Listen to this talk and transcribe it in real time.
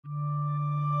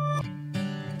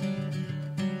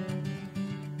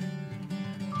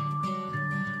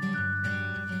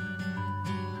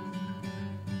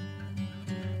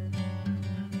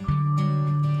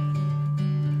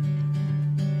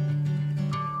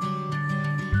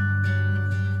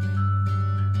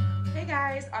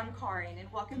I'm Karin, and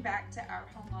welcome back to Our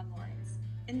Home on Lawrence.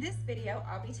 In this video,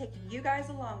 I'll be taking you guys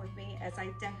along with me as I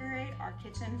decorate our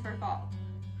kitchen for fall.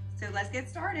 So let's get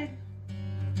started.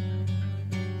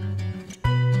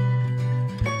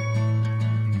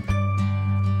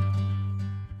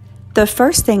 The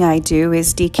first thing I do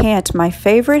is decant my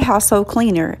favorite household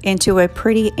cleaner into a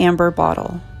pretty amber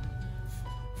bottle.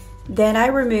 Then I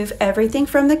remove everything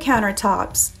from the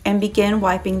countertops and begin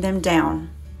wiping them down.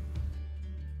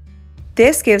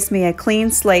 This gives me a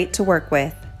clean slate to work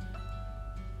with.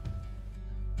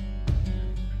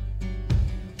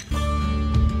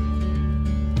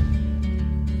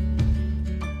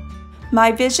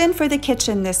 My vision for the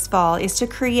kitchen this fall is to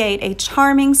create a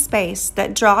charming space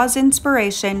that draws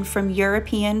inspiration from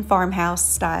European farmhouse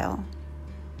style.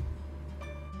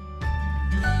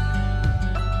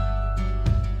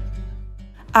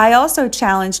 I also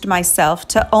challenged myself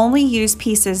to only use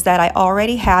pieces that I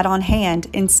already had on hand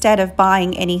instead of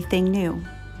buying anything new.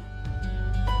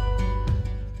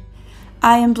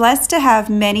 I am blessed to have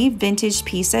many vintage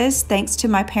pieces thanks to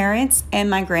my parents and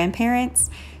my grandparents,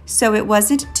 so it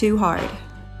wasn't too hard.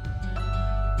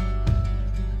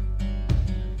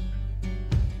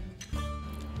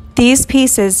 These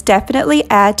pieces definitely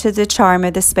add to the charm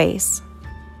of the space.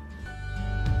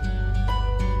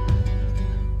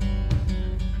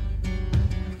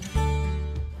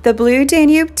 The Blue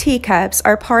Danube teacups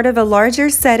are part of a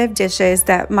larger set of dishes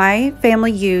that my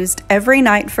family used every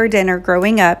night for dinner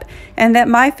growing up and that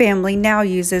my family now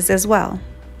uses as well.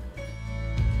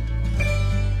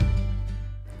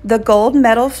 The gold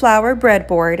metal flower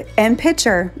breadboard and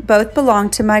pitcher both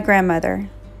belong to my grandmother.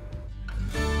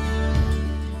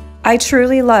 I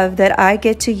truly love that I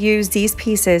get to use these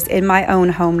pieces in my own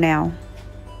home now.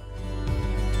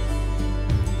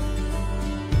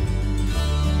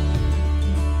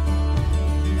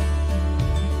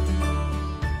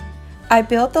 I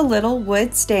built the little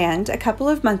wood stand a couple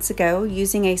of months ago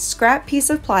using a scrap piece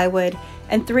of plywood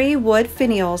and 3 wood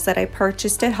finials that I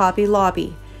purchased at Hobby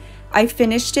Lobby. I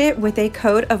finished it with a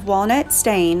coat of walnut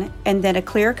stain and then a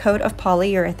clear coat of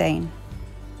polyurethane.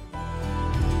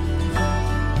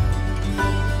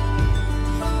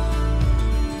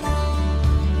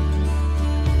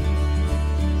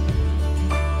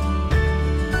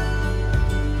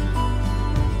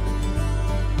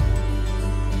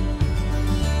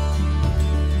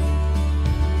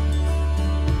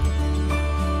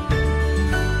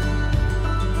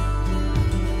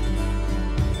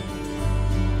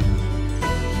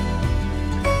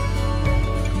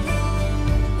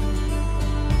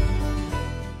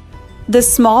 The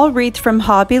small wreath from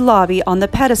Hobby Lobby on the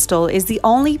pedestal is the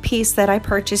only piece that I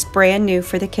purchased brand new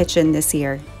for the kitchen this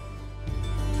year.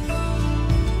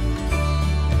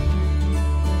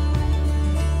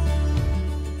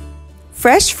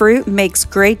 Fresh fruit makes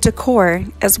great decor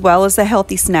as well as a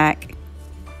healthy snack.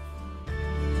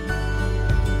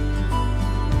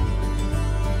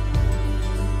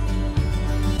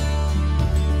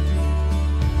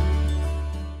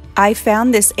 I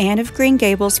found this Anne of Green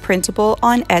Gables printable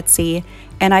on Etsy,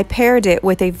 and I paired it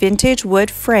with a vintage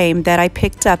wood frame that I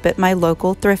picked up at my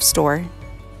local thrift store.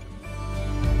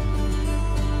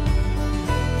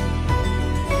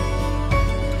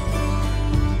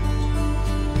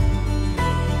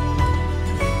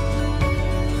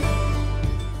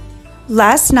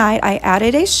 Last night I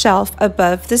added a shelf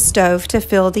above the stove to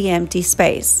fill the empty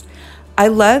space. I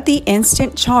love the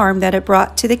instant charm that it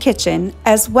brought to the kitchen,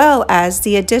 as well as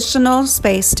the additional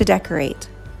space to decorate.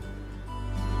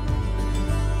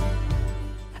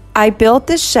 I built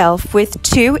this shelf with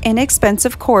 2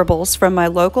 inexpensive corbels from my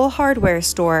local hardware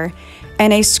store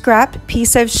and a scrap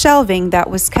piece of shelving that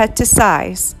was cut to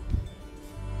size.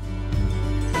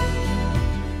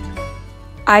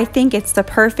 I think it's the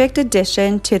perfect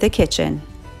addition to the kitchen.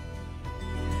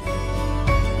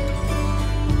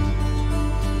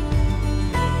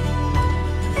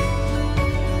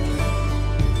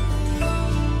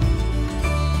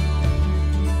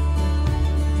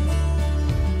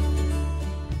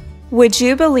 Would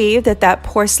you believe that that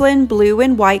porcelain blue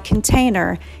and white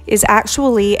container is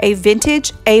actually a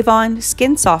vintage Avon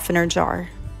skin softener jar?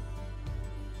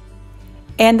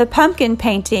 And the pumpkin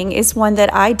painting is one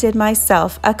that I did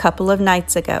myself a couple of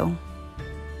nights ago.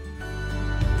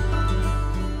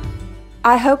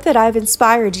 I hope that I've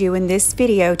inspired you in this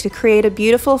video to create a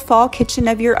beautiful fall kitchen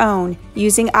of your own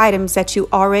using items that you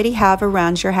already have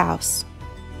around your house.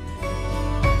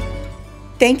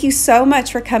 Thank you so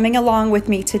much for coming along with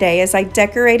me today as I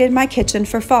decorated my kitchen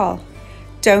for fall.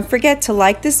 Don't forget to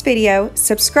like this video,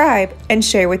 subscribe, and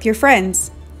share with your friends.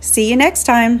 See you next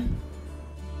time.